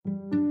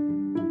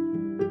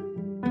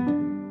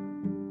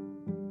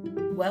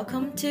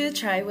Welcome to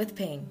Try with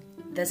Ping.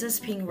 This is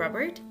Ping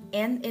Robert,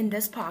 and in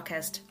this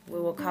podcast, we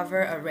will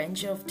cover a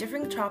range of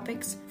different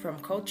topics from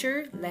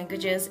culture,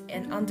 languages,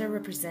 and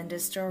underrepresented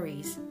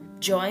stories.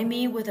 Join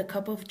me with a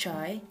cup of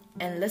chai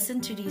and listen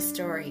to these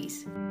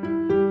stories.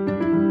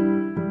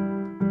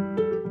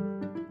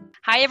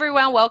 Hi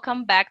everyone,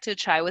 welcome back to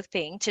Chai with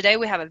Ping. Today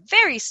we have a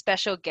very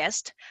special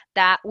guest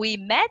that we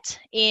met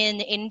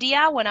in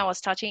India when I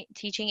was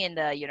teaching in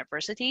the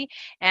university,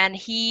 and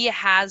he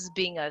has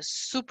been a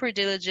super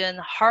diligent,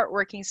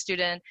 hardworking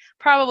student,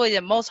 probably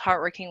the most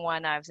hardworking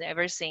one I've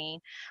ever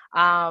seen.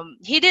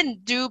 He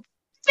didn't do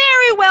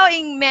very well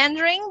in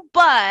Mandarin,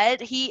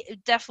 but he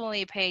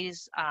definitely paid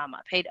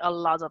a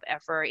lot of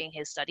effort in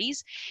his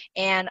studies,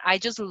 and I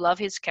just love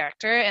his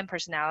character and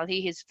personality.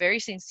 He's very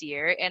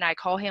sincere, and I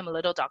call him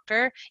Little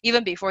Doctor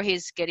even before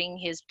he's getting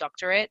his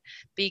doctorate,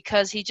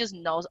 because he just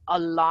knows a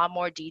lot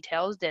more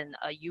details than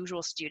a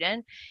usual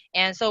student.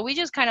 And so we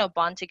just kind of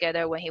bond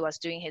together when he was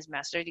doing his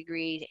master's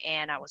degree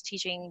and I was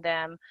teaching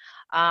them.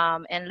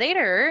 And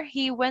later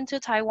he went to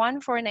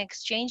Taiwan for an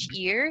exchange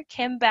year,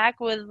 came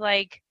back with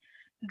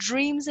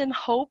dreams and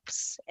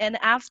hopes, and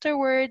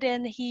afterward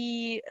and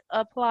he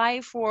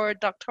applied for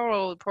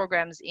doctoral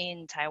programs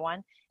in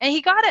Taiwan and he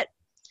got it.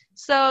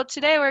 So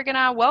today we're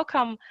gonna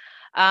welcome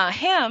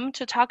him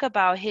to talk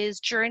about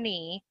his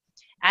journey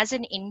as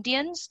an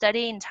Indian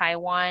studying in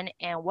Taiwan,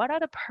 and what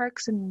are the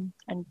perks and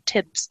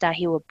tips that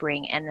he will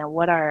bring, and then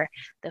what are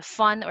the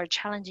fun or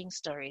challenging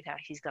stories that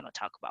he's gonna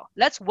talk about.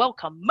 Let's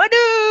welcome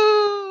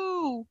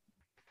Manu.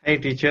 Hey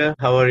teacher,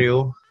 how are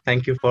you?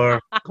 Thank you for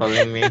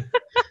calling me.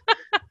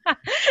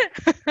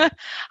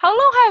 How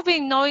long have we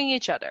been knowing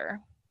each other?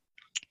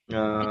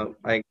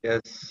 I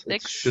guess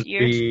it 6 should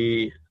years?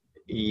 be,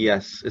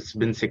 yes, it's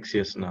been 6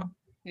 years now.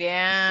 6 years,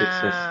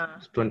 Yeah,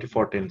 since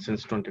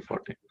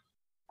 2014.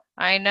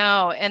 I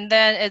know. And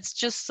then it's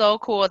just so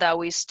cool that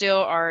we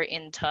still are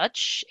in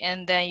touch.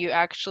 And then you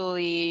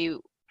actually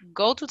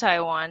go to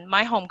Taiwan,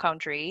 my home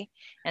country,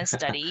 and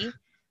study.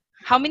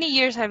 How many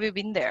years have you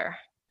been there?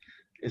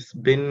 It's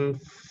been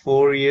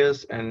 4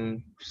 years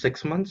and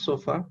 6 months so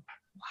far,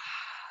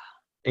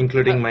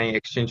 including my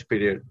exchange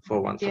period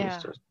for one Yeah.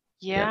 semester.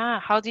 Yeah.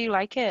 How do you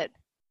like it?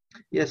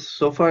 Yes,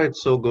 so far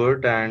it's so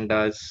good, and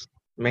it's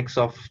mix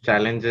of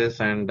challenges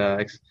and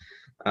a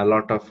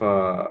lot of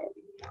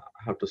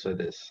how to say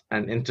this,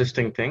 and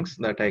interesting things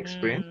that I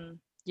experienced.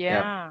 Yeah,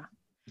 Yeah.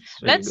 it's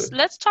very good.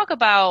 Let's talk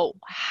about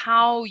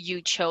how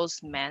you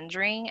chose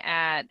Mandarin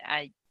at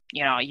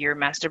your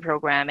master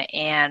program,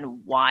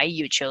 and why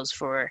you chose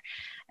for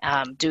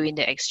doing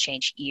the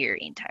exchange year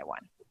in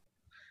Taiwan.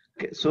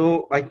 Okay,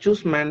 so I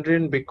chose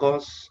Mandarin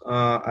because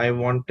I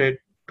wanted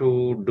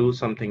to do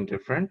something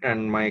different,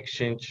 and my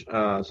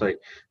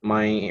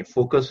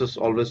focus is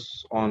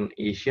always on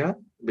Asia,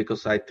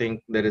 because I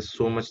think there is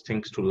so much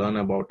things to learn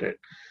about it.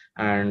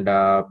 And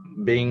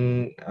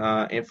being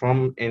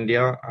from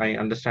India, I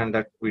understand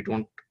that we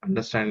don't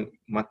understand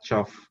much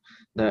of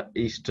the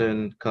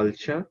Eastern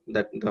culture,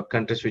 that the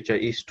countries which are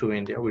east to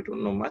India, we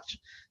don't know much.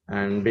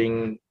 And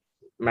being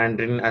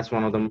Mandarin as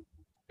one of the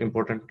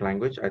important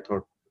language, I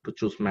thought to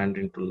choose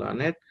Mandarin to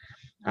learn it.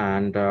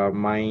 And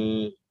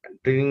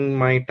during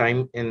my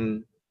time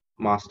in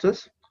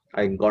masters,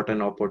 I got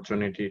an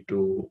opportunity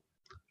to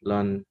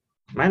learn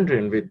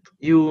Mandarin with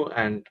you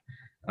and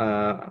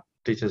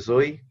teacher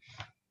Zoe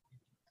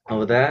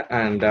over there.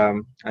 And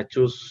I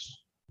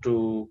chose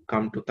to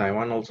come to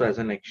Taiwan also as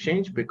an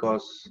exchange,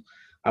 because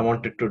I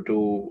wanted to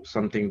do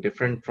something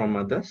different from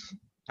others.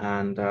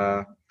 And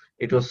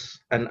it was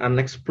an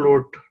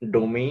unexplored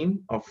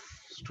domain of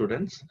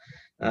students.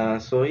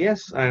 So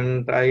yes,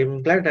 and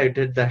I'm glad I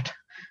did that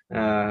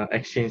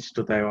exchange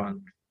to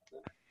Taiwan.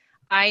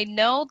 I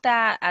know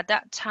that at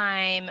that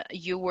time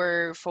you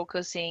were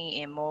focusing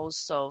in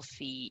most of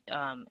the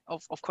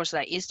of course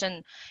like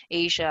Eastern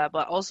Asia,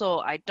 but also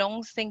I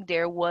don't think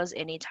there was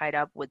any tied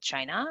up with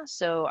China,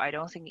 so I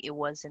don't think it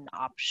was an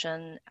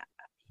option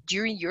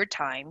during your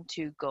time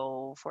to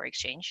go for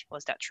exchange.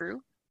 Was that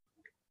true?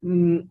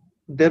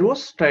 There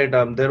was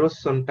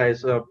some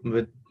ties up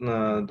with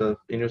the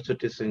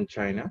universities in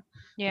China,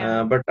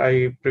 Yeah. but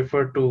I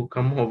prefer to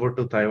come over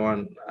to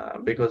Taiwan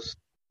because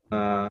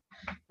uh,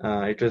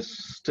 it is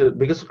still,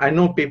 because I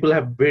know people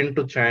have been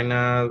to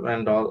China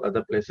and all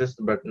other places,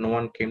 but no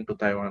one came to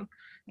Taiwan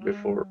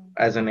before Mm,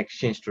 as an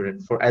exchange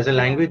student. For as a yeah.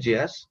 language,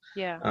 yes,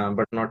 Yeah.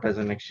 but not as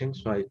an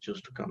exchange. So I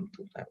choose to come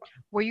to Taiwan.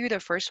 Were you the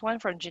first one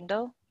from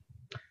Jindo?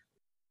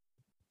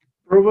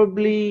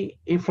 Probably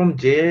if from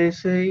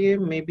JSA,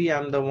 maybe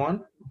I'm the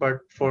one. But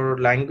for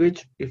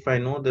language, if I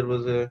know, there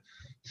was a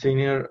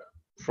senior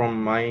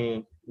from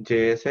my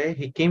JSA.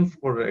 He came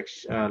for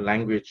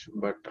language,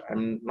 but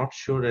I'm not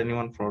sure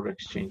anyone for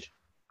exchange.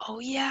 Oh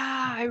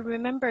yeah, I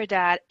remember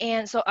that.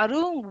 And so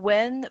Arun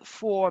went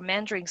for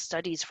Mandarin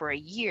studies for a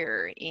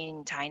year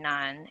in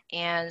Tainan.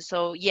 And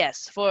so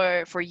yes,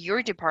 for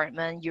your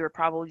department, you're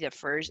probably the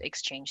first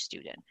exchange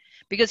student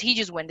because he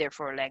just went there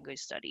for language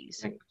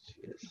studies. Language,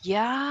 yes.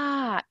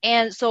 Yeah.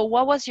 And so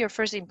what was your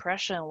first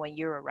impression when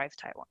you arrived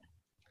Taiwan?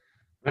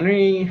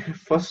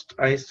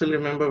 I still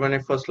remember when I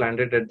first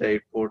landed at the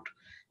airport,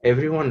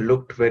 everyone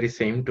looked very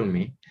same to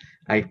me.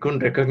 I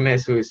couldn't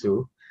recognize who is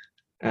who,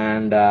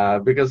 and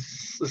because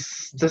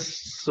it's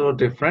just so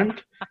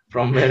different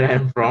from where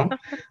I'm from,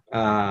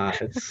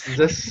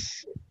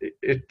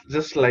 it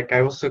just like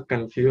I was so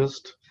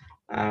confused,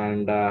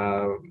 and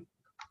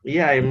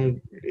yeah,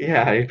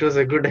 it was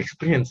a good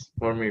experience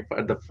for me.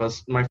 But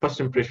my first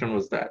impression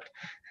was that.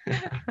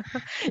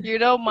 You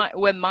know,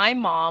 when my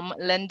mom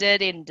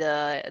landed in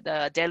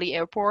the Delhi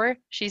airport,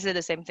 she said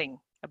the same thing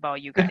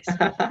about you guys.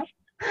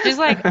 She's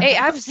like, "Hey,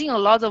 I've seen a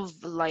lot of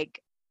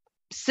like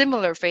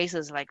similar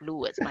faces like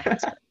Louis, my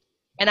husband."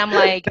 And I'm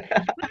like,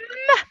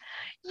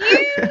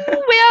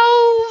 you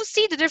will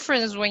see the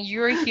difference when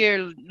you're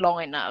here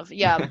long enough.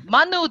 Yeah,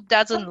 Manu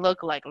doesn't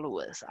look like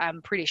Lewis.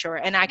 I'm pretty sure,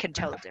 and I can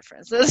tell the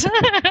differences.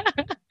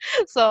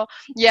 So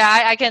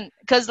yeah, I can,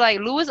 cause like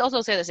Lewis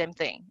also said the same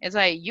thing. It's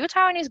like you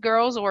Taiwanese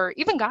girls or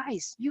even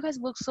guys, you guys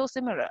look so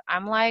similar.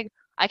 I'm like,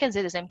 I can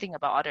say the same thing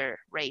about other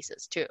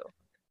races too.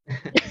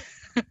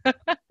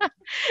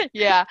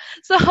 Yeah.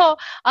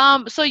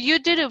 So you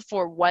did it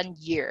for 1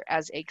 year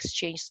as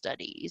exchange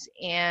studies,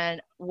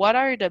 and what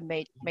are the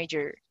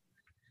major?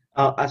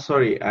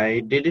 Sorry, I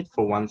did it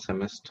for 1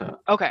 semester.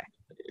 Okay.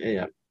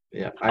 Yeah,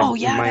 yeah. Oh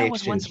yeah, My that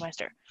was one exchange.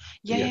 semester.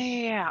 Yeah, yeah, Yes.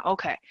 yeah, yeah.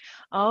 Okay.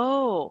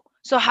 Oh,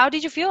 so how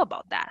did you feel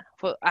about that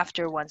for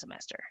after one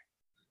semester?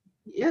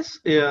 Yes,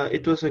 yeah,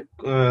 it was a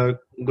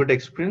good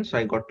experience.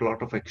 I got a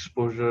lot of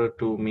exposure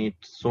to meet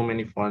so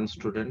many foreign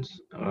students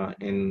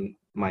in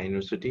my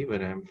university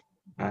where I'm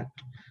at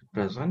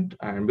present,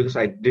 and because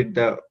I did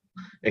the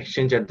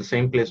exchange at the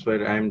same place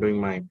where I'm doing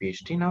my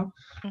PhD now,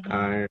 Hmm.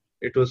 and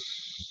it was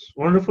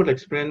wonderful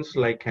experience,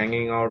 like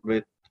hanging out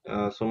with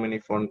so many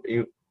foreign.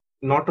 You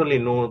not only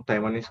know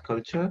Taiwanese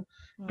culture,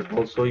 but Hmm.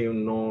 also you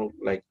know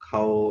like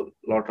how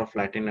lot of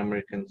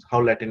how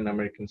Latin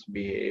Americans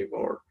behave,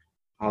 or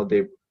how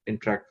they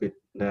interact with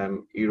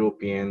them,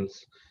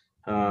 Europeans,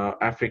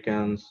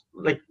 Africans,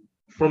 like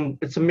from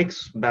it's a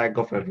mixed bag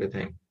of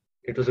everything.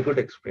 It was a good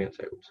experience,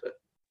 I would say.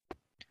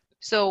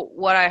 So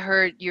what I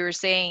heard you were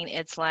saying,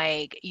 it's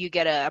like you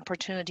get an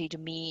opportunity to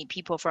meet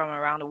people from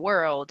around the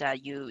world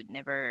that you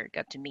never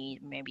got to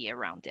meet maybe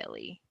around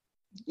Delhi.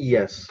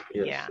 Yes,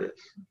 yes, Yeah. yes.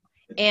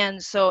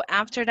 And so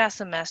after that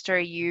semester,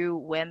 you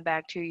went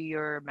back to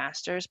your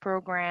master's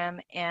program,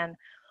 and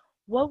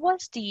what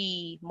was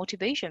the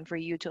motivation for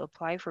you to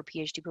apply for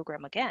PhD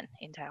program again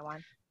in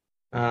Taiwan?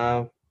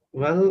 Uh,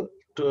 well,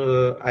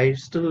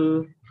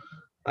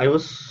 I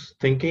was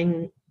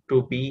thinking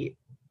to be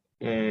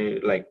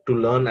like to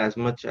learn as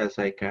much as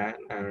I can,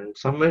 and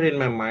somewhere in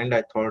my mind,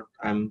 I thought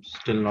I'm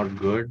still not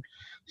good,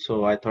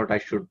 so I thought I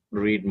should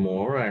read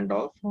more and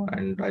all,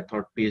 and I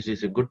thought PhD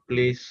is a good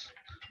place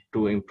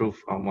to improve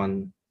on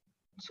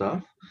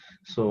oneself.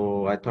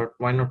 So I thought,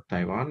 why not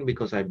Taiwan?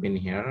 Because I've been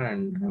here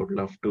and I would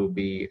love to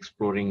be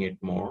exploring it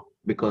more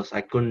because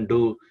I couldn't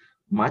do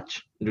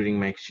much during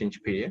my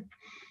exchange period.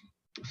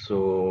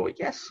 So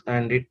yes,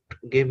 and it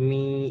gave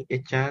me a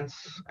chance,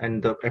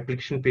 and the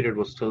application period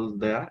was still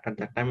there at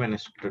that time when I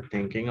started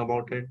thinking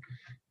about it.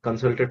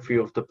 Consulted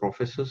few of the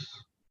professors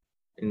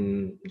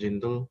in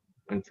Jindal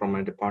and from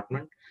my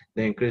department.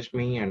 They encouraged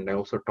me, and I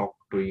also talked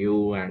to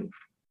you and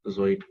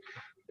Zoe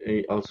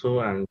also,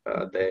 and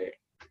they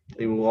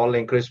all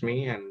encouraged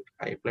me, and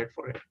I applied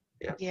for it.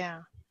 Yes.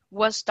 Yeah.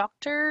 Was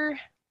Dr.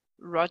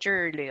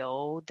 Roger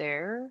Liu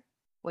there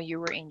when you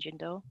were in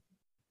Jindo?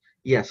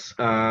 Yes.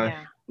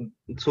 Yeah.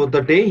 So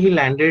the day he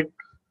landed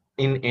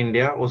in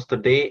India was the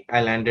day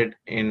I landed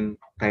in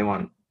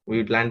Taiwan.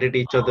 We landed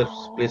each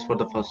other's place for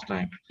the Oh, first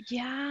time.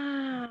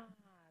 yeah,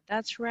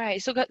 that's right.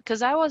 So,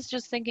 because I was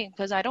just thinking,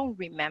 because I don't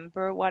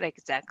remember what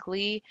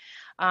exactly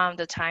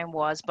the time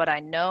was, but I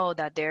know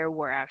that there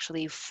were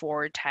actually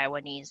four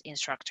Taiwanese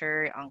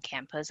instructor on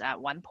campus at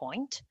one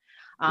point.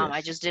 I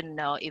Yes. just didn't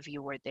know if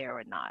you were there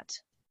or not.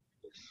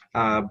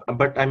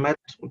 But I met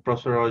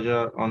Professor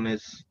Roger on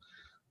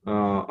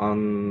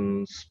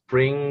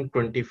spring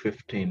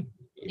 2015.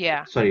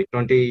 Yeah, Sorry,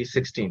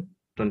 2016.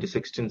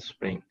 2016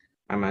 spring.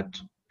 I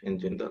met in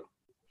Jindal,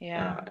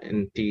 yeah.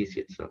 in TEC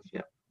itself.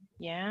 Yeah.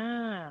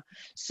 Yeah.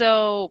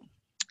 So,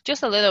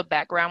 just a little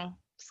background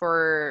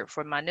for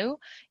Manu.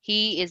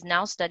 He is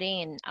now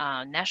studying in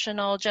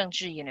National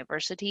Zhengzhi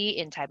University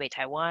in Taipei,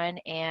 Taiwan,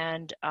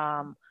 and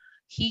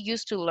he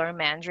used to learn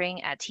Mandarin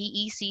at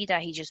TEC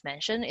that he just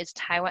mentioned. It's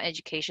Taiwan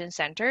Education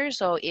Center,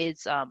 so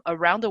it's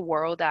around the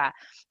world that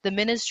the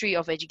Ministry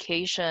of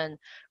Education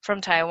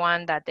from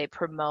Taiwan that they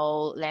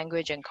promote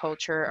language and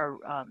culture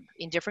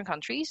in different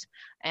countries,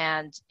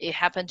 and it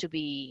happened to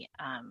be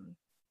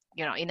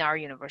in our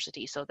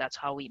university. So that's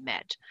how we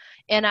met.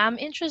 And I'm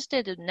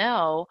interested to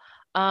know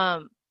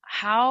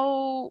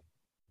how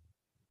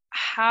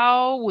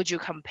would you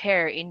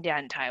compare India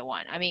and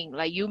Taiwan? I mean,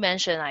 like you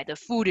mentioned, like the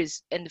food,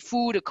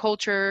 the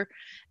culture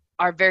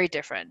are very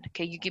different.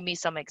 Can you give me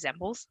some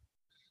examples?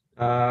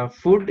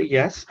 Food,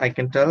 yes, I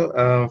can tell.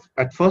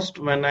 At first,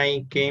 when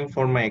I came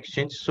for my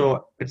exchange,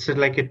 so it's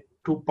like a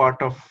two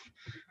part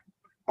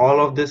all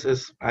of this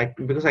is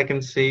because I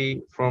can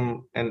say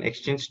from an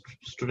exchange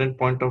student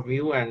point of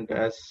view, and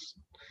as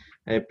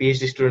a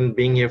PhD student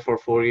being here for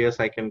 4 years,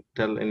 I can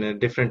tell in a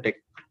different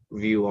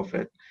view of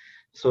it.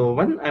 So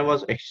when I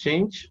was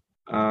exchange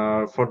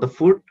for the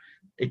food,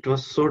 it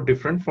was so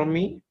different for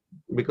me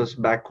because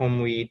back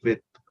home we eat with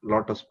a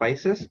lot of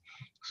spices.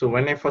 So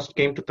when I first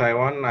came to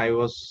Taiwan,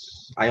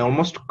 I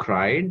almost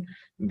cried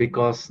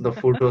because the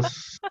food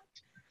was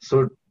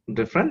so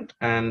different,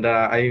 and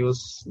I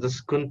was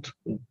just couldn't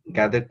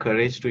gather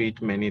courage to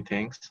eat many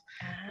things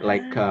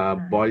like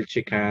Ah. boiled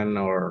chicken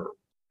or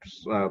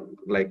uh,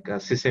 like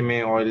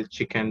sesame oil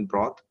chicken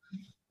broth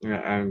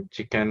and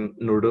chicken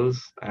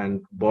noodles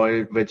and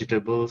boiled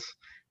vegetables.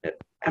 Uh,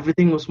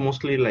 Everything was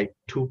mostly like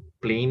too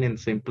plain and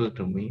simple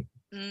to me.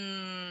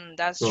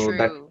 That's So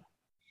that true.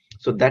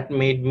 so that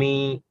made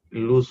me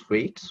lose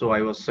weight. So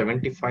I was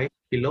 75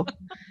 kilo,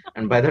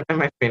 and by the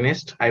time I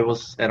finished, I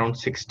was around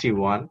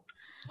 61.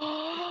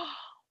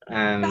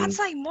 That's And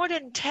like more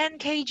than 10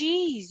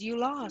 kgs you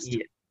lost.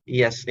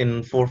 yes,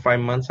 in 4 or 5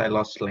 months, I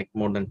lost like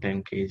more than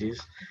 10 kgs.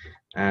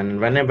 And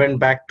when I went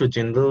back to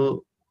Jindal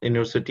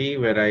University,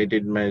 where I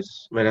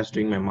was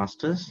doing my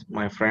masters,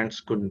 my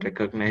friends couldn't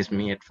recognize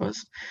me at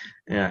first.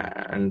 Yeah,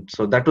 and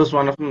so that was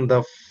one of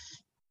the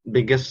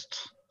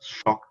biggest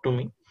shock to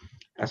me.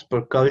 As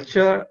per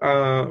culture,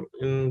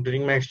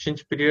 during my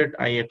exchange period,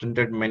 I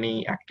attended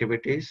many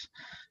activities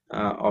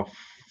of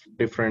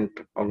different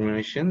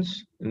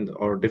organizations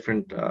or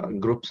different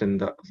groups in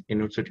the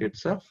university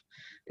itself.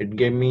 It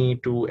gave me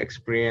to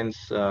experience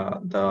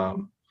the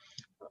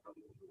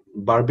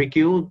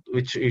barbecue,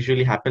 which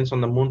usually happens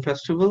on the Moon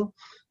Festival.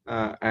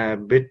 A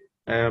bit.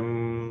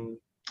 Um,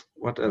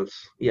 what else?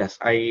 Yes,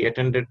 I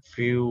attended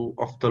few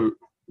of the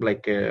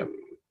like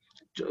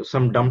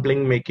some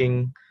dumpling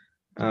making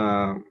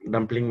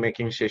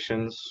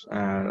sessions,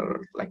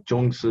 like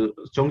jongsu.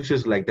 Jongsu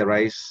is like the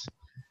rice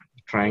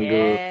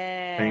triangle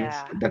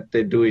things Yeah, that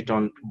they do it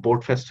on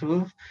boat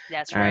festival,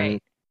 that's and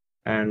right.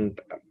 and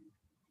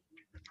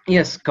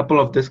yes, couple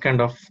of this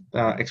kind of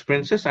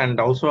experiences. And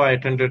also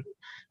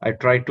I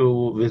tried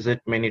to visit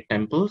many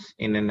temples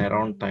in and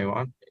around Mm,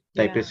 Taiwan,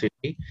 Taipei yeah,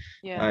 city.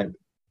 yeah. uh,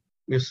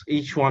 because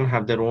each one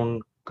have their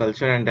own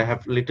culture, and they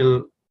have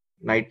little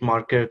night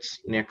markets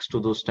next to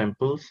those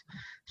temples,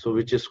 so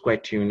which is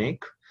quite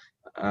unique.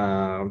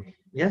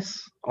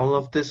 Yes, all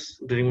of this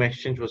during my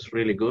exchange was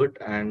really good.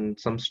 And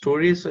some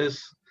stories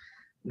is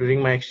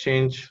during my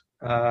exchange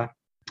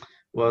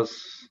was,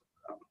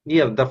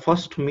 yeah, the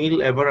first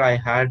meal ever I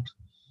had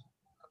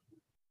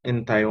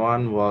in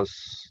Taiwan was,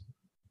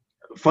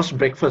 first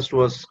breakfast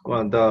was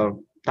the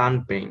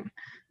tanping,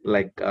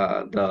 like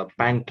the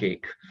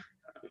pancake,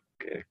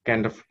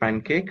 kind of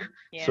pancake.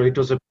 So Yeah. it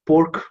was a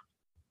pork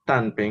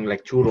tanping,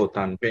 like churro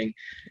tanping.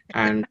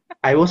 And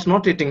I was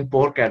not eating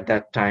pork at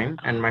that time,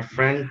 and my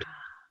friend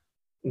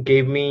Yeah.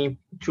 gave me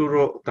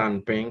churro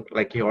tanping,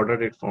 like he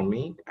ordered it for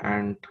me,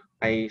 and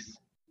I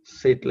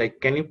said like,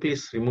 can you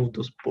please remove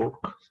those pork?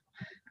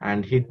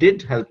 And he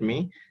did help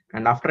me.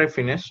 And after I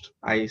finished,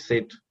 I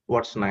said,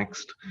 what's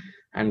next?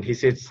 And he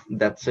says,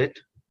 that's it.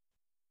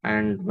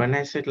 And when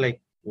I said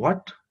like,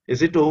 what?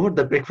 Is it over?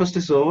 The breakfast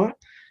is over?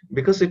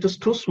 Because it was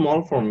too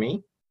small for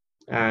me.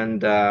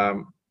 And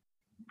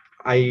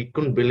I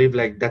couldn't believe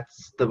like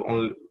that's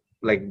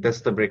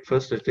the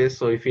breakfast it is.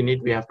 So if you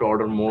need, we have to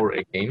order more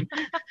again.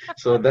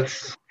 So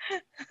that's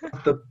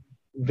the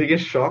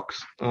biggest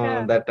shocks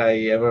Yeah. that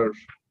I ever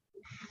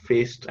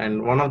faced,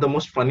 and one of the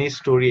most funny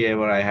story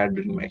ever I had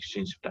during my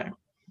exchange time.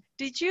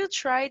 Did you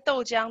try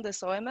Doujiang, the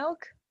soy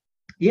milk?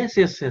 Yes,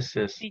 yes, yes,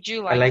 yes. Did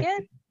you I like like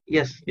it? it.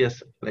 Yes,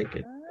 yes, I like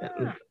it.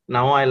 Ah.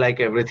 Now I like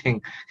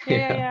everything. Yeah,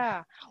 yeah, Yeah,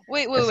 yeah.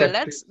 Wait.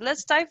 except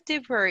Let's dive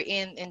deeper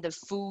in the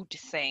food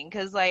thing,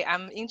 because like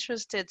I'm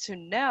interested to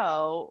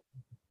know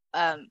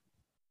um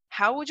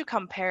how would you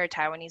compare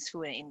Taiwanese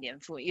food and Indian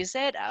food? You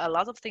said a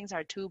lot of things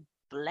are too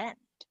bland.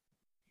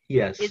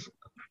 It yes.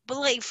 but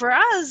like for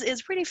us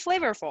it's pretty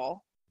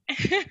flavorful.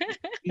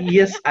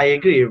 Yes, I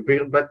agree.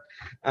 But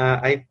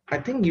I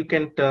think you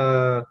can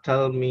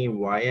tell me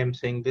why I'm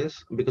saying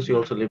this, because you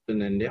also Mm, lived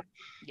in India.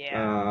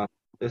 yeah. Uh,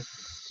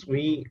 this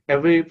we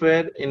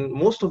everywhere in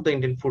most of the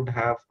Indian food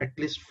have at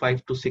least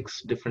 5 to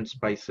 6 different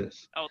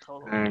spices, Oh,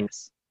 totally, and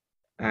yes.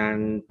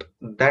 and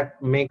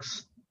that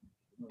makes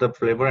the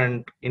flavor.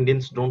 And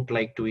Indians don't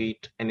like to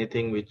eat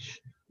anything which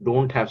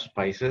don't have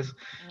spices.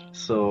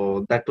 Mm,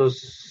 So that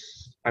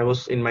was, I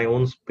was in my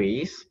own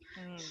space.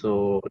 mm,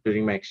 So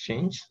during my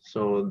exchange,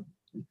 so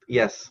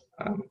yes,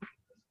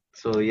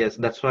 yes,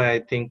 that's why I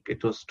think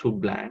it was too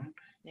bland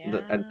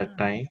at that yeah.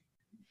 time.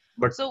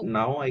 But So,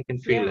 now I can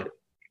feel yeah. it.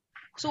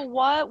 So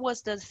what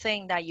was the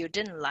thing that you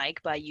didn't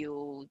like, but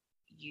you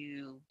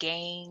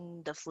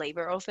gain the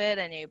flavor of it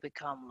and you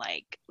become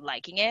like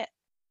liking it?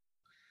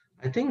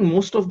 I think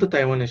most of the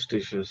Taiwanese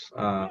dishes.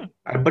 Hmm.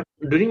 But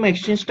during my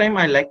exchange time,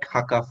 I like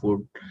Hakka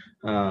food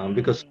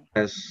because Mm, it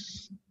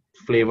has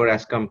flavor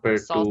as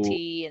compared to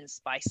salty and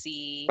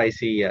spicy.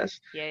 spicy. Yes,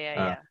 Yeah, yeah,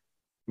 uh, yeah.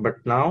 but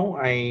now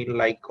I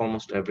like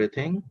almost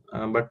everything.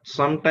 But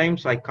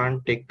sometimes I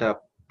can't take the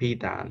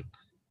pitan.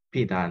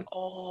 Pidan.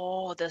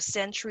 Oh, the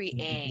century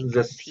egg,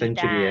 The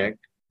century pidan. egg.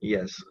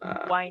 Yes.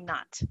 Why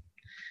not?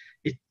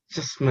 It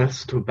just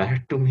smells too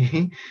bad to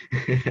me.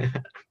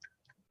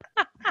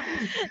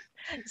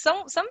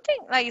 Something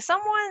like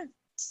someone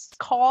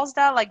calls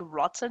that like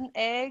rotten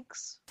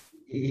eggs.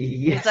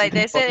 It's Yes, like they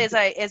they call said it's it.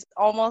 like it's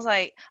almost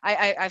like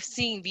I've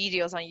seen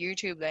videos on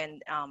YouTube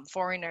and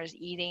foreigners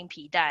eating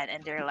pidan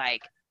and they're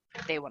like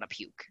they want to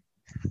puke.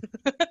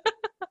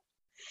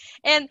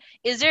 And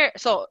is there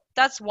so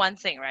that's one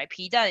thing, right?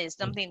 Pidan is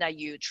something that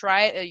you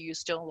try or you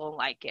still don't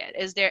like it.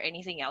 Is there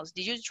anything else?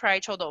 Did you try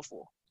chou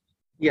tofu?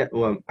 Yeah,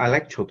 well, I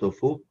like chou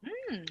tofu.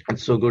 Mm.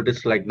 It's so good.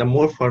 It's like the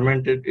more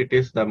fermented it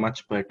is, the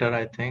much better,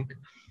 I think.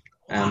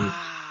 And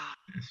Wow.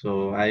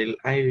 so I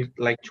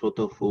like chou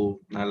tofu.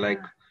 I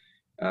like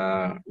Yeah.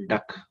 uh,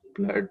 duck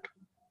blood,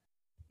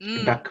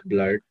 Mm. duck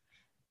blood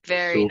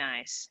Very soup.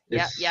 nice.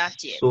 Yep. Yeah.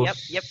 Is so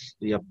Yep.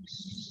 yep,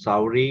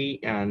 soury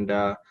and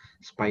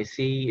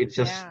spicy. It's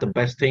just Yeah. the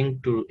best thing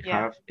to Yeah.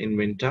 have in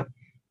winter.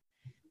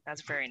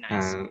 That's very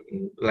nice.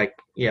 And like,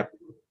 yeah.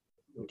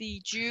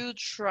 Did you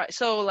try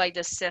so like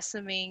the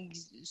sesame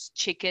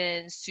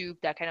chicken soup,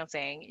 that kind of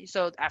thing?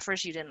 So at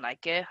first you didn't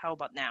like it. How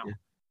about now?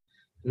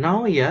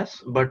 Now,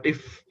 yes, but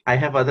if I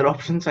have other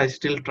options, I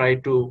still try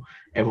to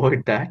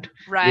avoid that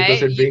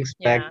because Right? it brings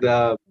back Yeah.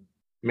 the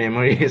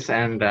memories,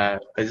 and I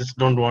just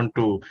don't want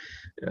to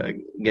uh,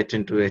 get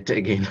into it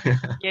again.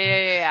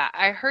 Yeah.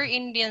 I heard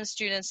Indian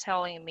students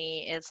telling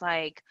me it's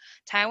like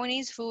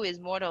Taiwanese food is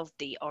more of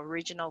the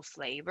original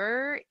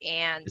flavor,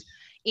 and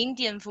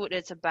Indian food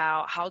it's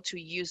about how to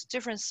use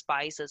different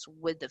spices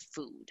with the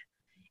food.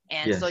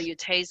 And so Yes, you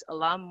taste a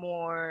lot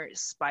more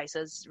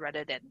spices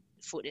rather than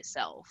food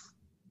itself.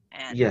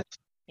 And yes,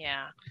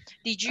 yeah.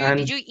 Did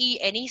and you eat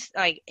any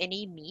like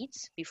any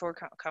meats before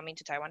coming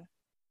to Taiwan?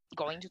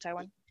 Going to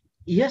Taiwan?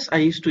 yes, I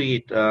used to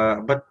eat,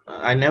 but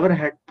I never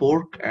had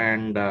pork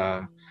and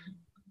Mm,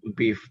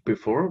 beef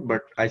before.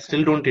 But I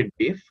still okay. don't eat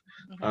beef.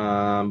 Hmm.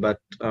 But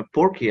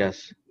pork,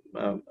 yes,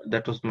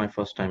 that was my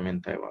first time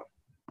in Taiwan.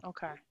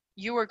 Okay.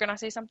 You were gonna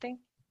say something?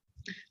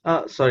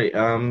 Sorry.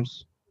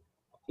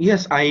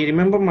 Yes, I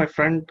remember my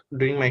friend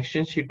during my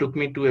exchange. She took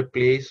me to a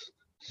place,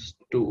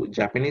 to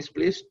Japanese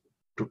place,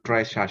 to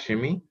try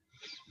sashimi,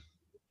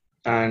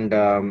 and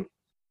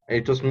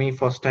it was me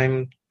first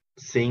time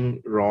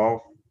seeing raw,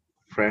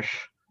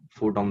 fresh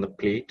food on the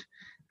plate,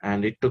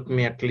 and it took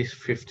me at least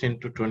 15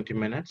 to 20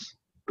 minutes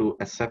to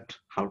accept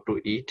how to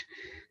eat,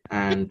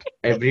 and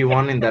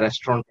everyone in the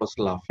restaurant was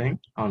laughing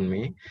on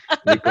me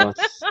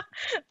because,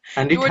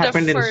 and You it were the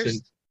happened in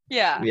Sin, first.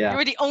 Yeah. You yeah,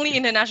 were the only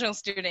international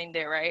student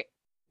there, right?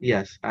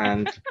 yes,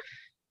 and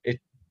it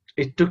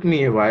it took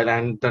me a while,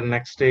 and the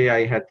next day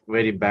I had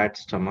very bad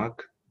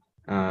stomach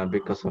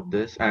because of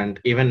this, and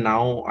even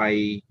now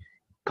I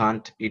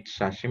can't eat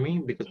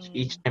sashimi because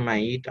each Mm, time I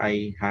eat,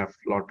 I have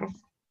lot of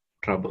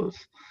troubles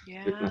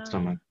with my yeah.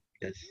 stomach.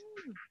 Yes.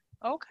 Mm,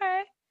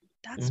 okay.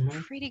 That's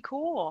Hmm. pretty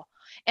cool.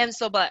 And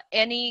so, but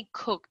any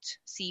cooked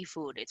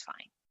seafood, it's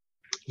fine.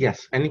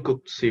 Yes, any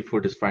cooked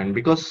seafood is fine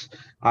because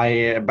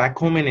I back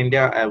home in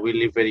India, we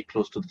live very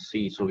close to the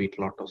sea, so we eat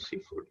lot of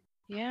seafood.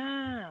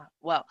 Yeah.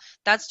 Well,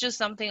 that's just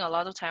something a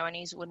lot of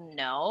Taiwanese wouldn't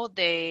know.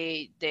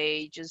 They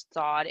just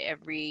thought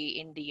every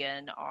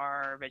Indian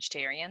are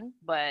vegetarian,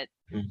 but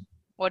Mm.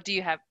 what do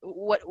you have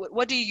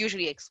what do you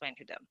usually explain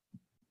to them?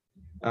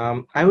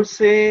 I would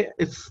say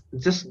it's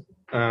just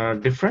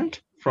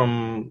different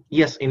from,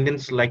 yes,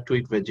 Indians like to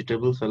eat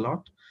vegetables a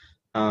lot,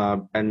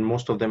 and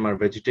most of them are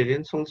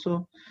vegetarians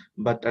also.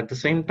 But at the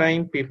same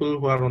time, people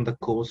who are on the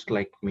coast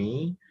like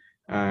me,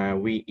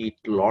 we eat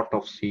lot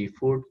of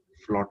seafood,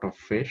 lot of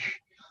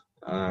fish,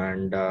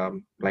 and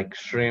like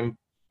shrimp,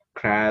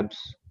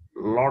 crabs,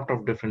 lot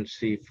of different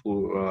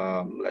seafood.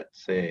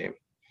 Let's say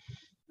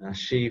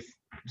sea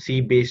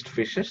sea-based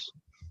fishes,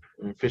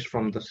 fish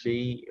from the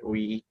sea. We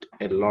eat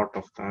a lot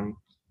of them,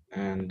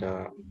 and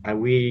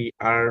we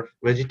are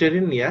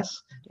vegetarian, yes,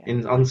 Yeah.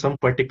 in on some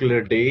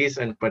particular days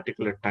and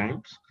particular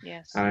times.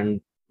 Yes.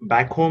 And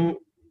back home,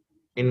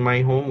 in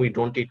my home, we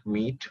don't eat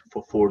meat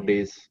for four Yeah.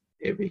 days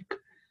a week,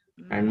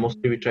 and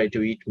mostly we try Mm,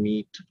 to eat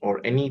meat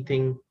or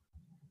anything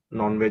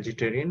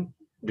non-vegetarian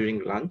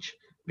during lunch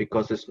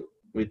because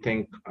we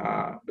think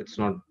it's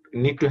not,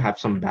 need to have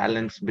some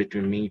balance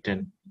between meat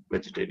and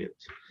vegetarian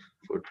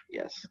food.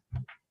 Yes.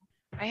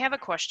 I have a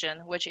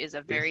question, which is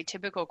a Yes. very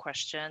typical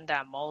question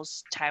that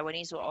most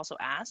Taiwanese will also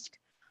ask.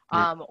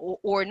 Yeah.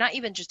 Or not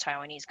even just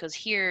Taiwanese, because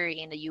here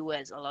in the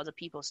US, a lot of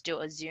people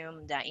still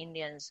assume that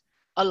Indians,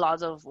 a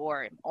lot of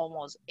or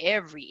almost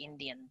every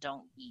Indian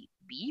don't eat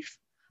beef.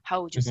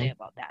 How would you say Mhm.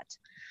 about that?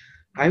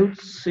 I would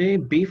say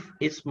beef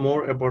is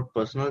more about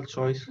personal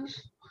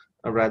choices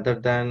rather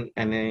than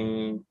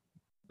any,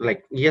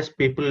 like, yes,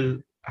 people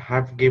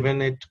have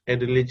given it a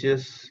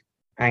religious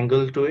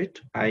angle to it.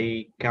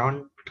 I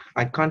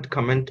can't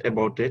comment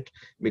about it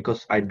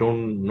because I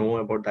don't know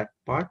about that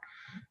part.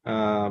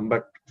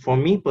 But for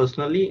me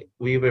personally,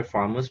 we were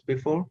farmers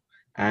before,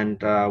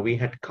 and we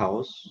had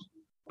cows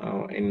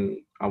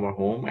in our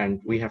home,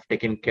 and we have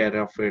taken care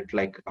of it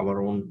like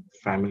our own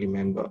family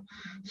member.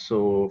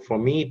 So for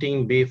me,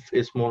 eating beef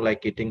is more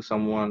like eating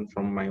someone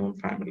from my own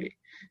family.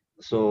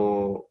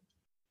 So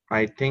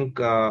I think,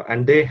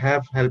 and they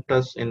have helped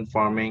us in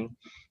farming,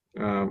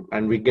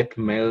 and we get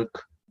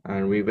milk,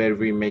 and where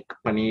we make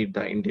paneer,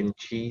 the Indian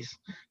cheese,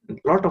 a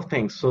lot of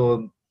things.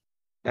 So,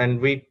 and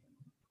we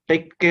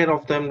take care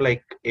of them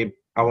like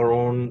our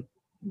own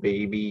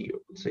baby, I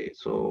would say.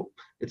 So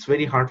it's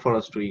very hard for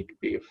us to eat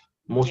beef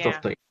most of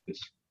Yeah. the times.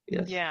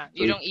 Yes. Yeah.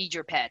 So You don't eat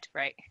your pet,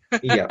 right?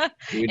 yeah,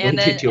 we And don't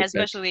then eat your pet.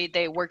 especially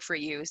they work for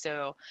you.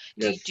 So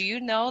do Yes. you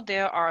know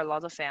there are a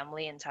lot of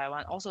family in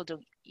Taiwan also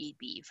don't eat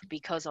beef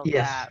because of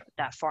Yes.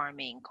 that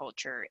farming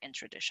culture and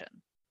tradition?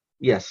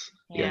 Yes.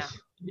 Yeah. Yes.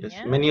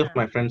 Yes. Many of Yeah.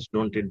 my friends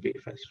don't eat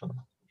beef as well.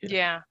 Yeah.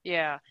 Yeah,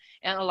 yeah.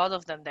 And a lot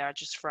of them they are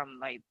just from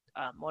like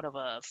more of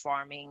a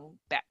farming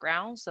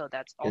background, so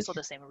that's also Yes.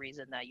 the same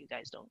reason that you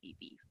guys don't eat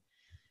beef.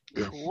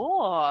 Yes.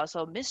 Cool.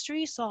 So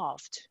mystery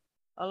solved.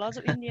 A lot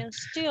of Indians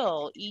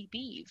still eat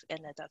beef, and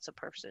that's a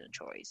personal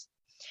choice.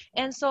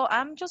 And so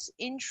I'm just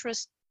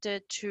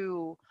interested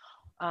to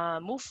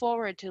move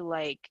forward to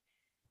like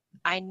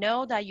I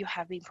know that you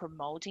have been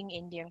promoting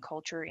Indian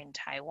culture in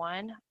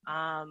Taiwan.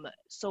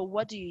 So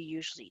what do you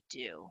usually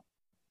do?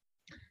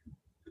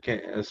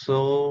 Okay,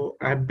 so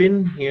I've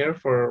been here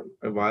for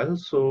a while,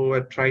 so I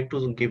try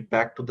to give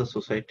back to the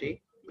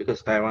society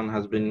because Taiwan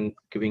has been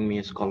giving me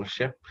a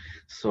scholarship.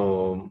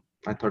 So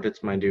I thought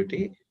it's my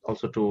duty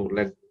also to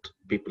let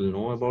people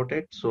know about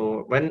it.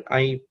 So when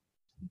I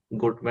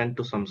went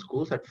to some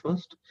schools at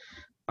first,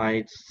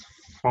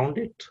 found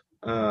it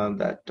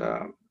that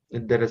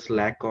there is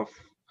lack of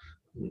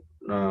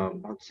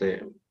I'd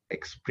say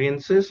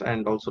experiences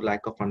and also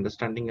lack of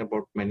understanding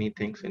about many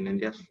things in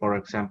India. For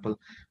example,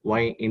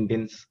 why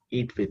Indians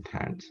eat with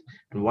hands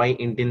and why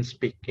Indians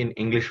speak in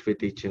English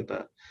with each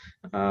other,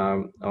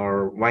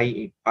 or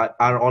why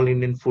are all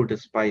Indian food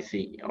is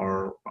spicy,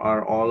 or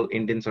are all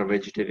Indians are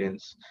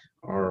vegetarians,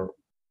 or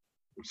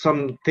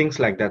some things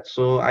like that.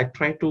 So I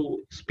try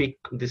to speak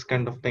this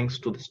kind of things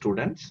to the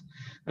students,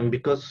 and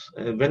because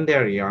when they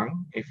are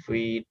young, if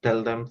we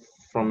tell them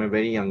from a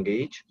very young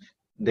age,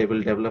 they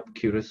will develop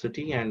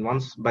curiosity, and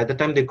once by the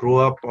time they grow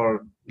up,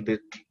 or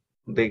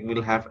they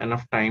will have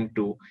enough time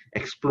to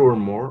explore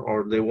more,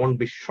 or they won't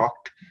be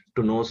shocked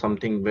to know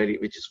something very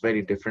which is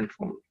very different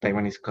from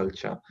Taiwanese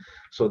culture.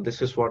 So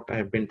this is what I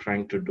have been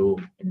trying to do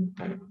in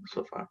Taiwan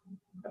so far.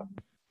 Yeah.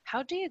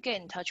 How do you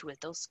get in touch with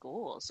those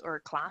schools or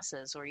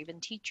classes or even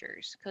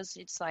teachers? Because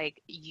it's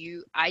like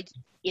I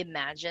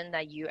imagine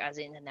that you as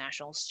an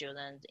international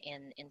student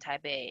in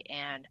Taipei,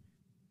 and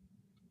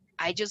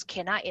I just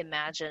cannot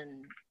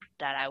imagine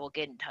that I will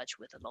get in touch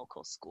with a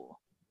local school.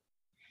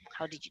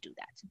 How did you do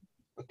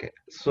that? Okay,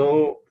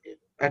 so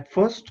at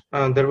first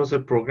there was a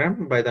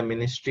program by the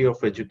Ministry of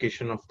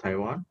Education of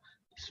Taiwan,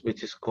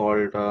 which is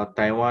called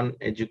Taiwan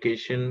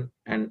Education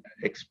and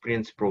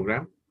Experience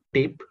Program,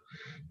 TAPE.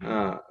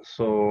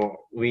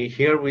 So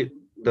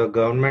the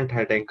government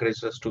had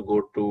encouraged us to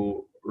go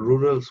to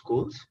rural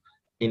schools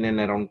in and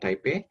around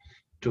Taipei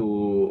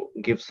to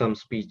give some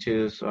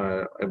speeches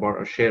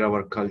about share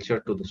our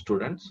culture to the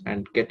students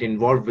and get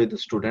involved with the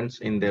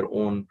students in their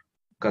own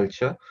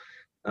culture.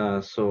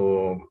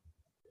 So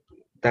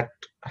that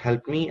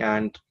helped me,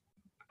 and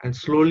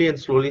slowly,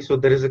 so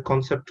there is a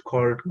concept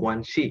called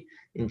guanxi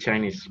in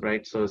Chinese,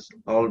 right? So it's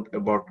all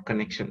about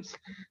connections.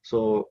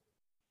 So,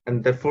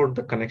 and therefore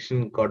the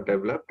connection got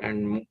developed,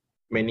 and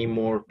many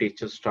more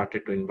teachers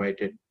started to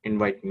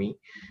invite me,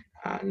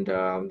 and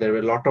there were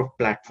a lot of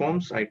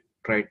platforms I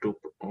tried to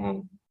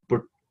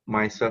put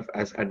myself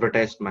as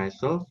advertised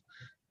myself,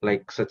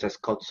 like such as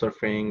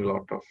couchsurfing,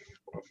 lot of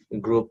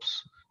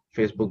groups,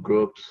 Facebook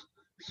groups.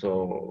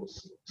 So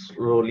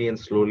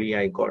slowly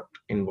I got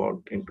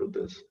involved into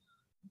this,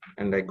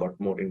 and I got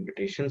more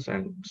invitations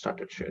and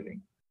started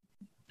sharing.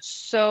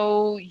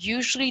 So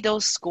usually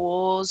those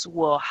schools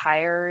will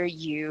hire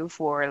you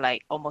for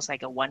like almost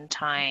like a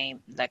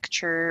one-time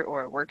lecture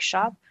or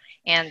workshop,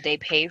 and they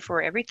pay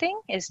for everything.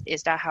 Is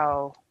that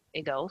how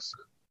it goes?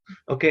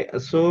 Okay,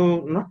 so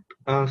not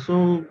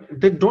so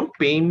they don't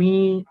pay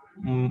me.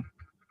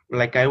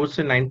 Like I would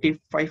say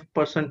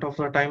 95% of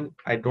the time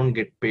I don't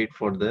get paid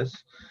for this.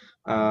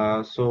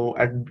 So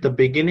at the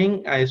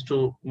beginning I used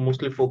to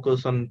mostly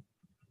focus on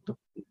the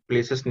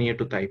places near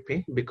to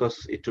Taipei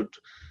because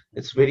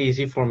it's very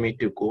easy for me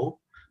to go.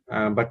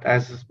 But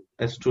as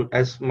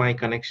my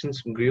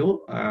connections grew,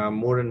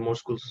 more and more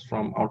schools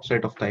from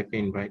outside of Taipei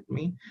invite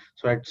me.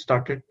 So I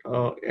started,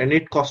 and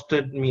it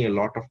costed me a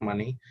lot of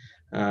money.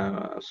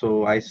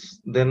 So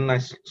then I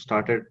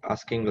started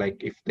asking like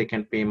if they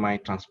can pay my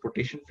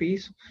transportation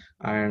fees,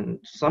 and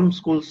some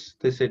schools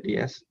they said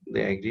yes,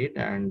 they agreed,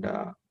 and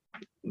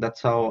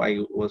that's how I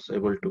was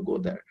able to go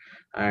there.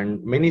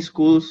 And many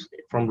schools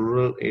from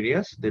rural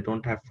areas, they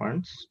don't have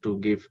funds to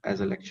give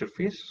as a lecture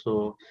fees,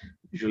 so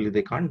usually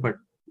they can't. But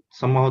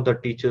somehow the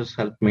teachers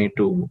helped me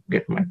to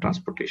get my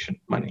transportation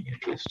money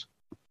at least.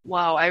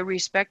 Wow, I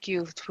respect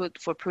you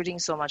for putting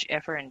so much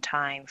effort and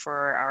time for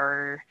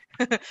our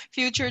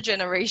future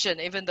generation,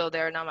 even though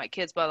they're not my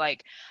kids. But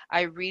like,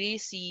 I really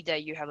see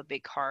that you have a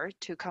big heart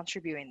to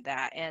contribute in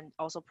that and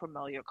also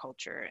promote your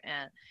culture.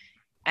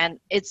 And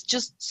it's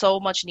just so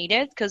much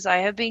needed because I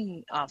have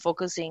been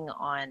focusing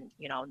on,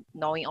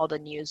 knowing all the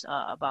news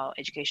about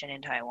education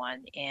in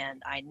Taiwan,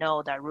 and I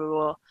know that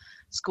rural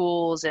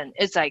schools and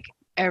it's like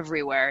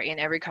everywhere in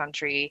every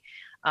country,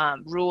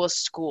 rural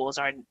schools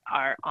are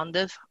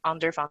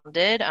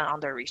underfunded and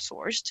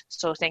under-resourced.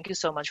 So thank you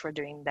so much for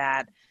doing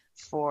that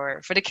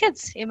for the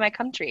kids in my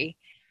country.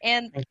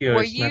 And Thank you.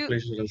 were It's my you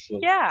pleasure as well.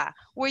 yeah.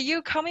 Were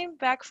you coming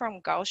back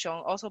from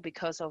Kaohsiung also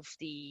because of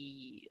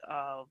the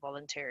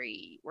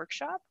voluntary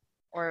workshop?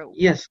 Or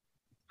Yes,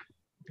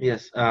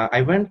 yes.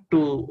 I went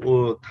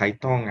to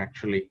Taitung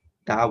actually,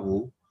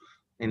 Dawu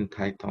in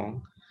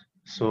Taitung.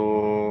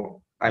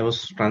 So I was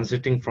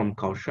transiting from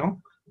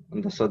Kaohsiung,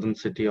 the southern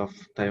city of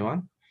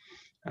Taiwan,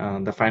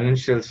 the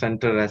financial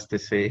center, as they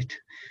say it,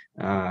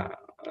 uh,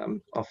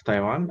 of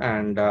Taiwan.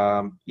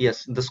 And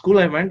yes, the school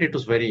I went, it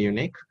was very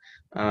unique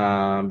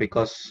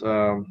because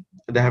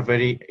they have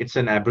it's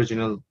an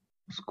Aboriginal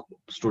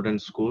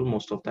student school,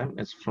 most of them.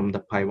 It's from the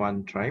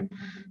Paiwan tribe.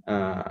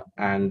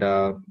 And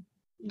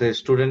the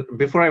student,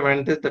 before I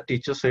went there, the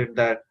teacher said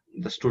that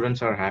the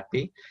students are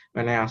happy.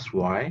 When I asked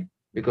why,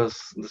 because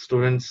the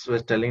students were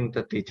telling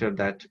the teacher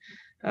that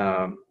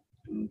um,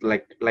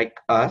 like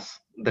us,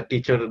 the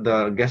teacher,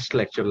 the guest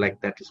lecturer, like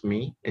that is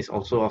me, is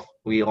also of,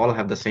 we all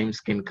have the same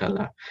skin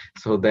color,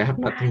 so they have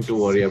nothing to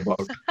yes. worry about.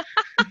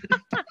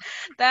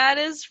 That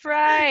is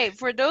right.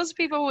 For those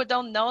people who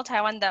don't know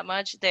Taiwan that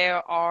much,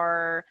 there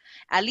are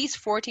at least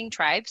 14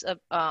 tribes of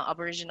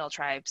Aboriginal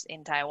tribes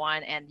in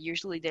Taiwan, and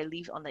usually they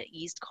live on the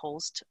east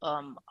coast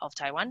of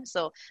Taiwan.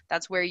 So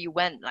that's where you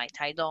went, like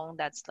Taitung.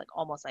 That's like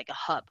almost like a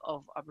hub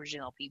of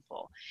Aboriginal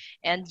people.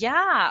 And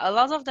yeah, a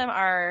lot of them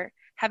are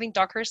having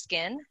darker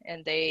skin,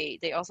 and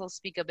they also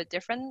speak a bit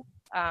different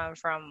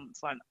from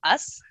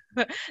us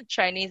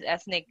Chinese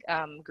ethnic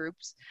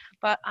groups.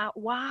 But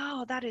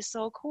wow, that is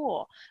so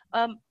cool.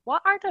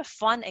 What are the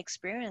fun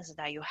experiences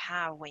that you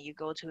have when you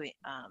go to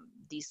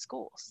these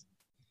schools?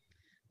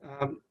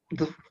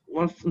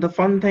 The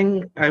fun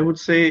thing I would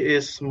say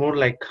is more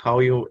like how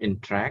you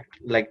interact,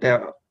 like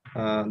the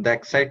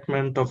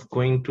excitement of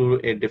going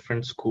to a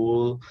different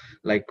school,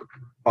 like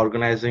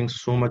organizing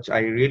so much. I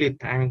really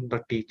thank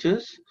the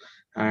teachers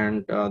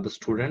and the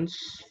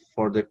students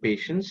for their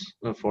patience,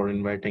 for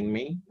inviting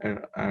me,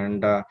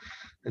 and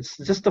it's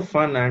just the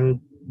fun and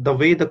the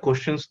way the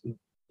questions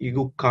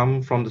you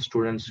come from the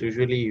students.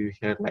 Usually you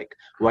hear like,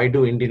 why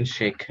do Indians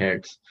shake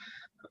heads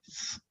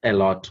a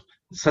lot,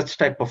 such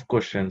type of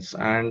questions.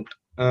 And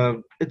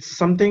it's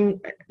something,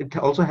 it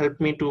also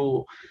helped me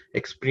to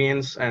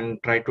experience and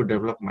try to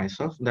develop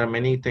myself. There are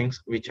many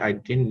things which I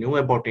didn't know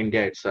about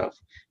India itself,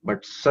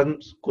 but some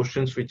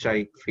questions which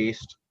I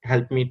faced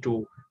helped me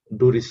to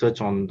do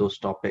research on those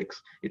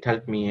topics. It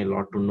helped me a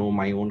lot to know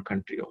my own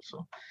country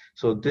also.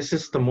 So this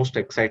is the most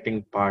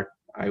exciting part,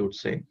 I would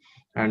say.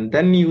 And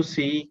then you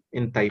see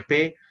in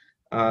Taipei,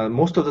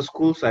 most of the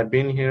schools I've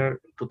been here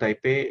to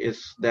Taipei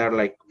is they're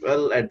like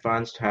well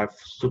advanced, have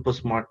super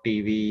smart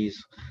TVs,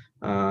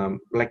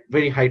 like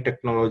very high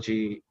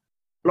technology,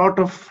 lot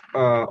of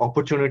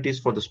opportunities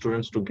for the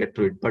students to get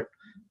to it. But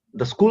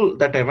the school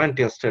that I went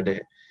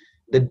yesterday,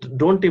 they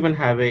don't even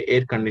have a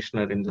air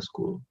conditioner in the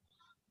school.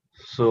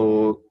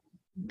 So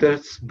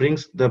this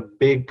brings the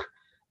big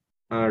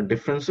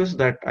differences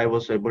that I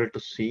was able to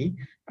see,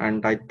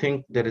 and I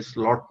think there is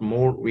a lot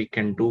more we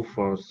can do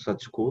for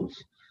such schools.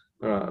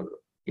 Uh,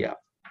 yeah,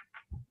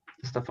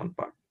 it's the fun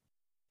part.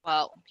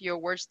 Well, your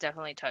words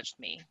definitely touched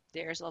me.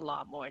 There's a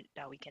lot more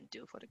that we can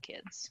do for the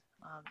kids,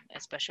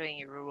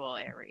 especially in rural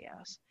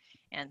areas.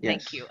 And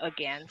thank Yes. you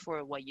again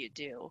for what you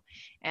do.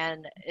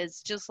 And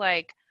it's just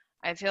like,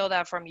 I feel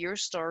that from your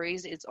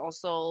stories, it's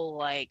also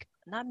like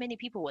not many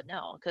people would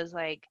know because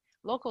like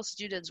local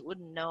students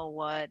wouldn't know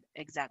what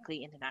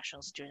exactly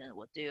international student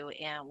would do,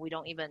 and we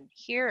don't even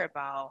hear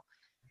about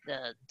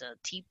the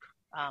TEEP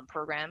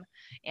program.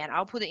 And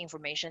I'll put the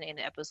information in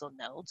the episode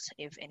notes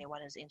if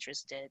anyone is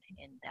interested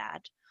in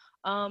that.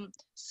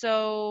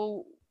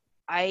 So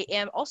I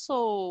am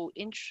also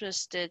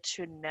interested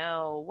to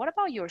know what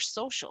about your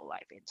social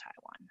life in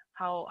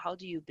Taiwan? How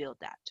do you build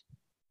that?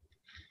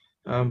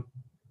 Um,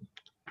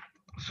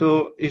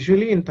 so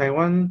usually in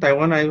Taiwan,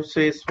 I would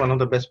say is one of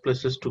the best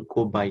places to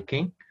go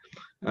biking.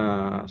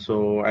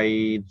 So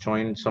I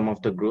joined some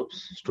of the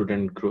groups,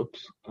 student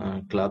groups,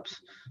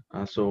 clubs.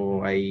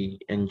 So I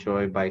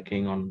enjoy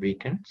biking on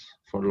weekends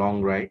for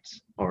long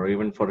rides or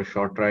even for a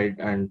short ride.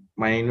 And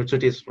my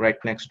university is right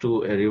next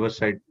to a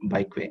riverside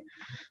bikeway.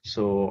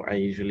 So I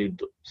usually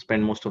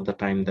spend most of the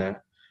time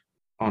there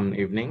on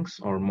evenings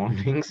or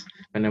mornings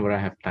whenever I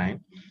have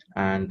time.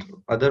 And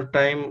other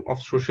time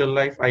of social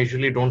life I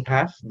usually don't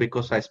have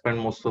because I spend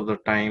most of the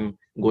time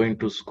going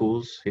to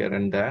schools here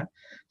and there.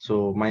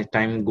 So my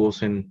time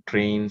goes in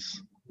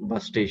trains,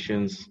 bus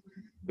stations,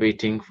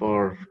 waiting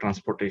for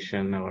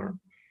transportation or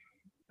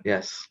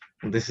yes,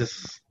 this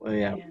is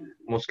yeah.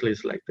 mostly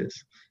it's like this.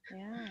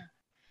 Yeah.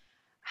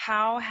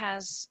 How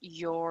has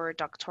your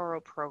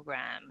doctoral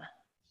program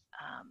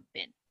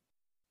been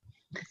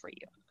for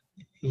you?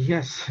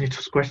 Yes, it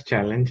was quite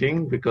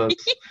challenging because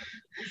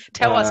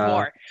Tell us uh,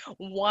 more.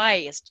 Why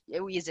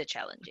is it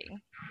challenging?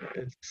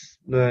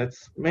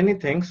 it's many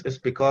things.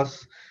 It's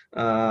because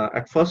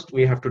at first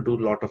we have to do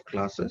a lot of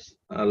classes,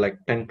 like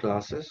 10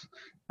 classes,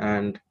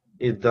 and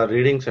the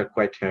readings are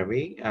quite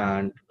heavy,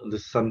 and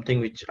this is something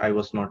which I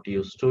was not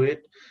used to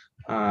it.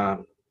 Uh,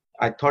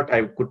 I thought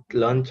I could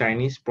learn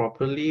Chinese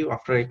properly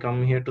after I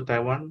come here to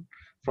Taiwan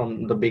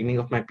from the beginning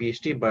of my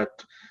PhD, but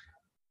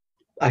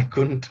I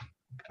couldn't.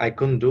 I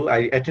couldn't do. I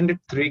attended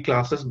 3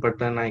 classes, but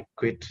then I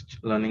quit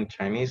learning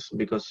Chinese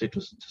because it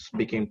was just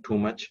became too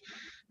much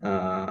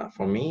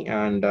for me.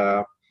 And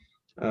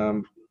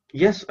um,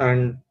 yes,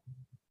 and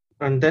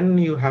then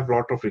you have a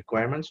lot of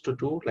requirements to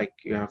do. Like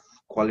you have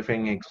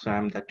qualifying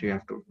exam that you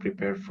have to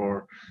prepare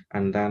for,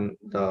 and then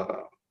the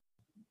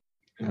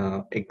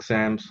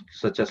exams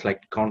such as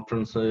like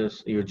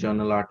conferences, your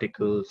journal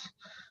articles,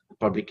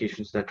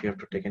 publications that you have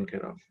to taken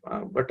care of.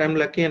 But I'm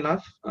lucky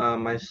enough.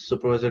 My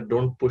supervisor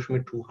don't push me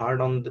too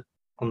hard on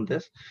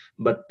this.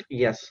 But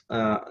yes,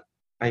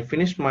 I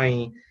finished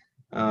my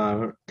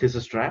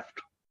thesis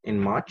draft in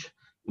March,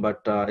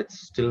 but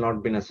it's still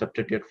not been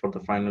accepted yet for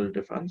the final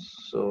defense.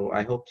 So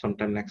I hope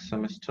sometime next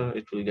semester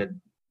it will get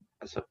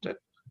accepted.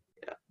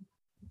 Yeah.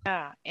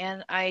 Yeah,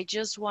 and I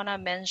just want to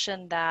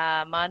mention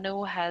that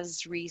Manu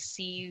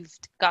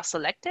got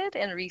selected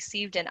and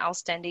received an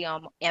outstanding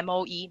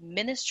MOE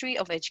Ministry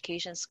of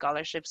Education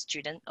Scholarship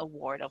Student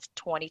Award of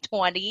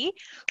 2020.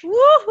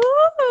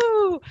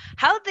 Woohoo!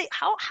 How did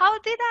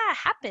that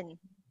happen?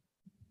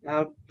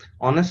 Uh,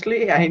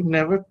 Honestly, I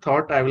never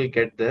thought I will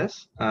get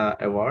this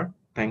award.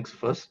 Thanks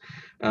first.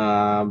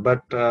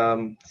 But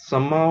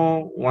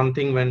somehow one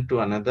thing went to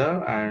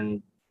another,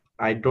 and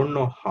I don't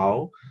know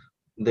how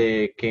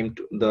they came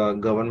to the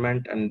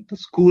government and the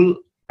school.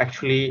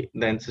 Actually,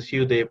 the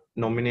NCCU, they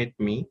nominate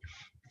me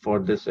for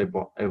this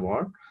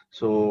award.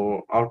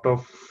 So out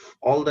of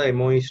all the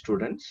MOE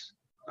students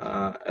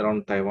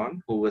around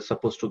Taiwan who were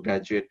supposed to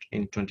graduate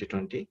in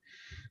 2020,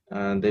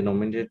 they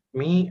nominated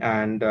me,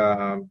 and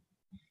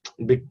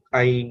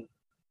I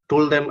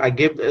told them, I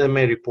gave them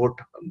a report,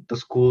 the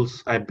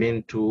schools I've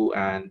been to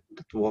and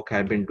the work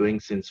I've been doing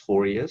since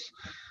 4 years,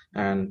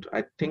 and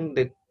I think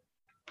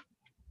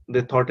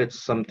they thought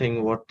it's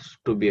something worth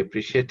to be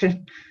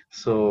appreciated.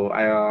 So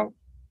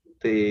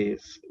the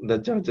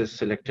judges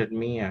selected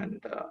me,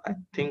 and I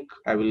think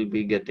I will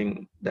be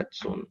getting that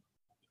soon.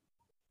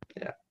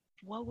 Yeah,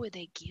 What would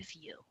they give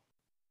you?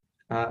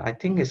 I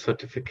think a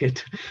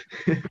certificate.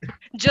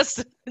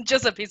 Just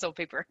just a piece of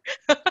paper.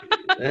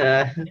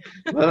 Uh,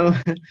 well,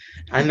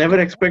 I never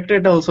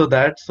expected also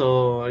that,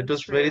 so it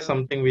was very True.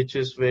 something which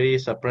is very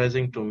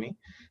surprising to me,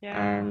 Yeah.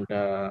 and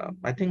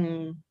I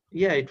think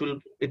yeah, it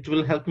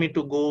will help me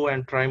to go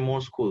and try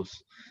more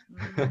schools.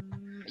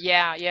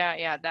 Yeah.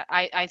 That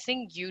I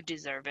think you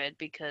deserve it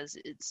because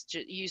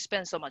you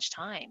spend so much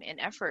time and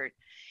effort,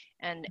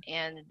 and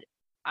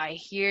I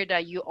hear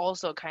that you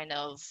also kind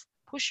of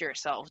push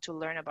yourself to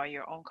learn about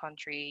your own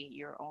country,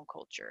 your own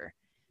culture,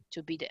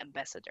 to be the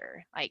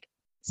ambassador, like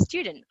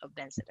student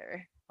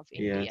ambassador of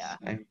Yes, India.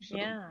 I hope so.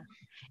 Yeah.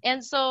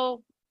 And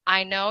so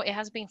I know it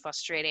has been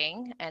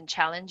frustrating and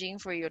challenging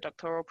for your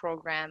doctoral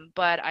program,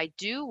 but I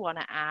do want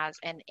to ask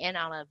and end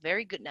on a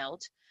very good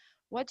note.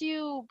 What do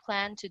you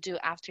plan to do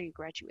after you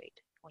graduate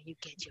when you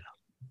get your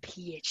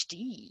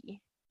PhD?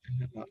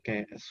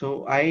 Okay,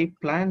 so I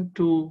plan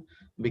to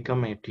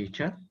become a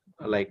teacher,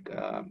 like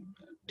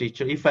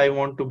teacher. If I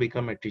want to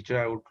become a teacher,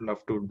 I would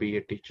love to be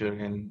a teacher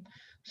in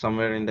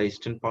somewhere in the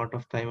eastern part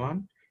of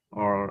Taiwan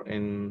or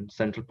in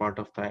central part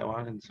of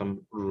Taiwan in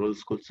some rural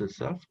schools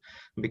itself,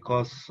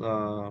 because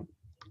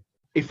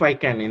if I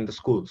can in the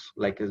schools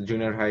like a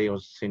junior high or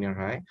senior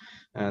high.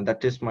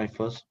 That is my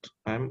first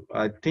time.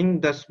 I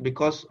think that's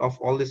because of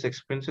all these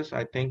experiences.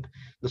 I think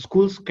the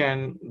schools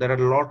can. There are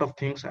a lot of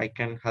things I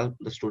can help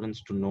the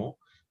students to know,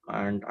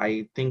 and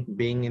I think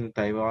being in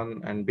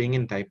Taiwan and being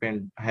in Taipei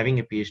and having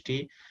a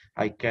PhD,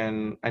 I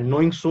can, and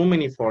knowing so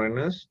many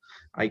foreigners,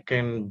 I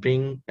can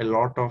bring a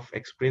lot of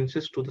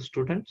experiences to the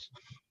students,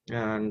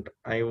 and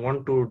I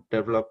want to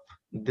develop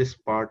this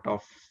part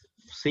of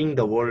seeing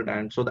the world.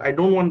 And so I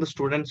don't want the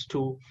students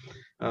to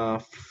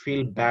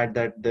feel bad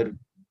that they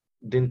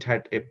didn't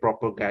had a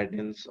proper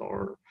guidance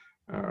or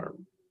uh,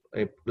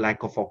 a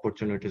lack of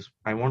opportunities.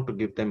 I want to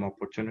give them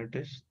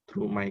opportunities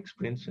through my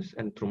experiences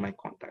and through my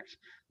contacts.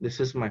 This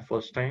is my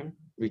first time,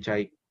 which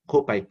I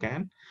hope I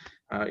can.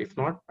 If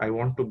not, I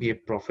want to be a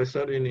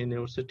professor in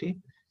university.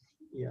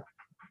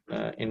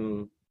 Yeah,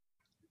 in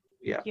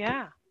yeah.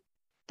 Yeah,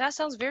 that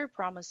sounds very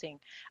promising.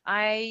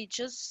 I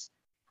just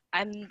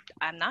I'm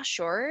not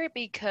sure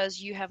because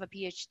you have a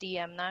PhD.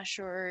 I'm not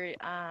sure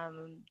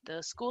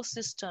the school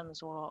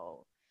systems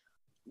will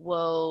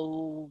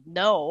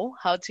know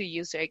how to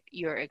use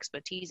your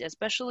expertise,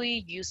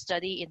 especially you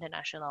study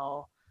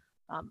international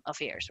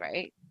affairs,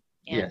 right?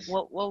 And Yes.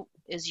 what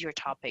is your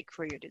topic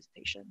for your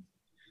dissertation?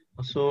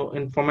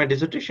 For my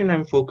dissertation,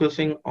 I'm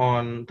focusing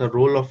on the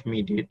role of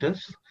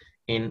mediators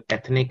in Yeah.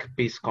 ethnic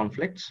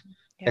conflicts.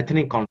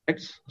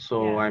 So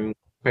Yeah. I'm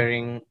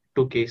comparing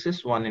two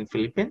cases, one in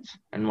Philippines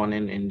and one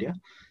in India.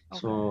 Okay.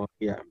 So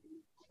yeah,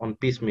 on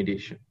peace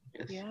mediation.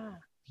 Yes, Yeah.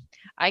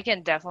 I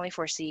can definitely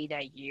foresee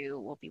that you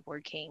will be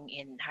working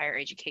in higher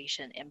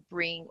education and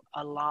bring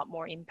a lot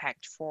more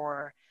impact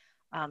for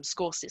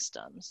school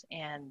systems.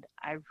 And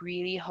I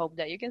really hope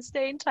that you can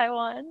stay in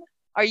Taiwan.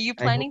 Are you I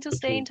hope planning to so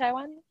stay too. in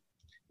Taiwan?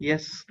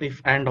 Yes,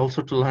 if and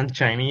also to learn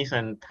Chinese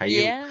and Thai.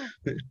 Yeah.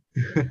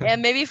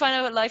 And maybe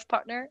find a life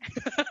partner.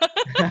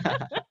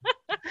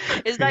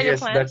 Is that your Yes,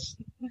 plan?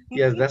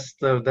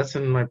 that's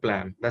in my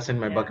plan. That's in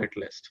my Yeah. bucket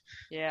list.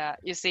 Yeah.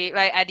 You see,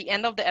 like at the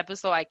end of the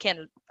episode, I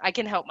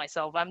can help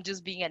myself. I'm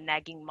just being a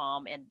nagging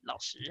mom and 老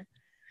师.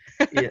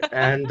 Yeah,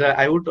 and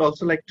I would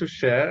also like to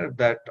share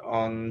that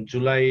on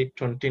July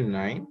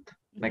 29th,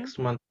 Hmm. next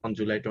month on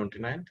July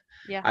 29th,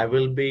 Yeah. I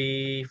will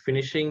be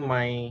finishing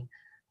my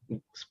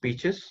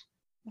speeches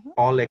Hmm.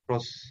 all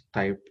across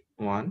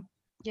Taiwan,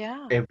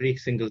 Yeah. every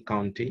single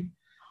county,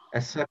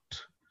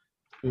 except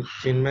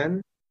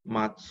Jinmen,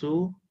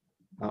 Matsu,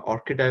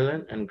 Orchid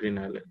Island, and Green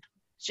Island.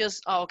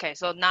 Just oh, okay,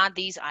 so not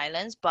these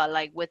islands, but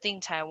like within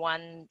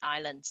Taiwan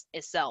islands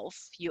itself,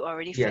 you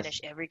already Yes,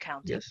 finished every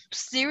county. yes,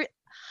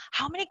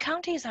 How many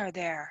counties are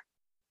there?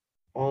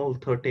 all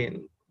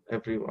 13,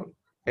 everyone,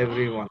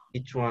 everyone,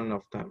 each one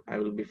of them, I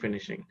will be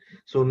finishing.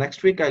 So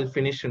next week I'll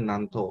finish in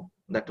Nantou.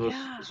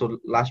 Yeah,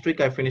 Last week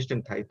I finished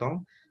in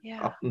Taitung.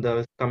 yeah, Up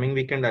the coming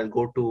weekend I'll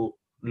go to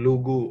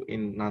Lugu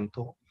in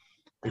Nantou,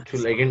 which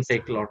will that's again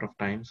take a awesome. lot of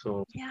time.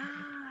 Yeah.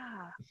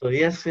 So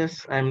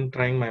yes, I'm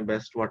trying my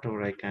best,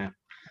 whatever I can.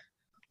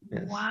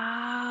 Yes.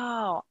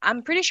 Wow.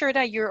 I'm pretty sure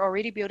that you're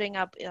already building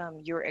up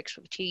your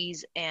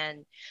expertise,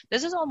 and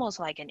this is almost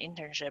like an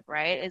internship,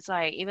 right? It's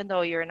like even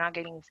though you're not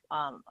getting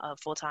a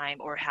full-time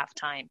or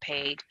half-time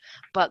paid,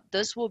 but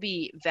this will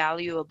be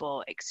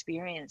valuable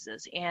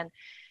experiences. And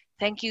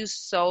thank you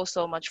so,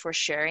 so much for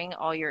sharing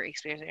all your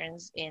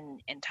experience in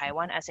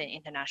Taiwan as an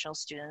international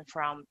student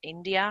from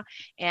India.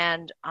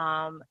 And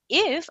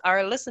if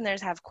our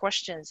listeners have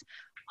questions,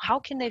 how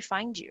can they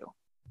find you?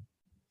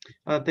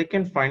 They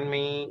can find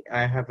me.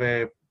 I have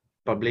a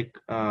public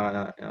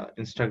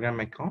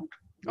Instagram account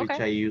which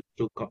Okay. I use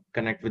to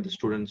connect with the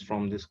students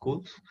from the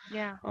schools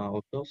Yeah,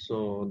 also,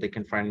 so they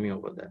can find me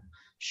over there.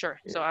 sure.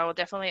 Yeah. So I will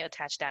definitely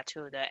attach that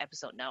to the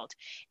episode note.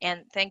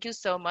 And thank you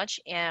so much.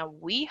 And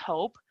we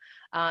hope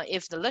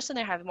if the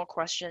listener have more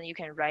questions, you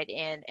can write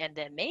in, and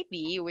then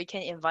maybe we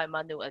can invite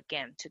Manu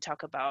again to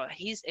talk about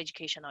his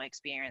educational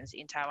experience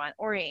in Taiwan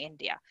or in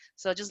India.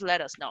 So just let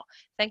us know.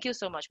 Thank you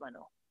so much,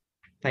 Manu.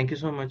 Thank you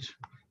so much.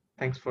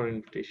 Thanks for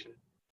invitation.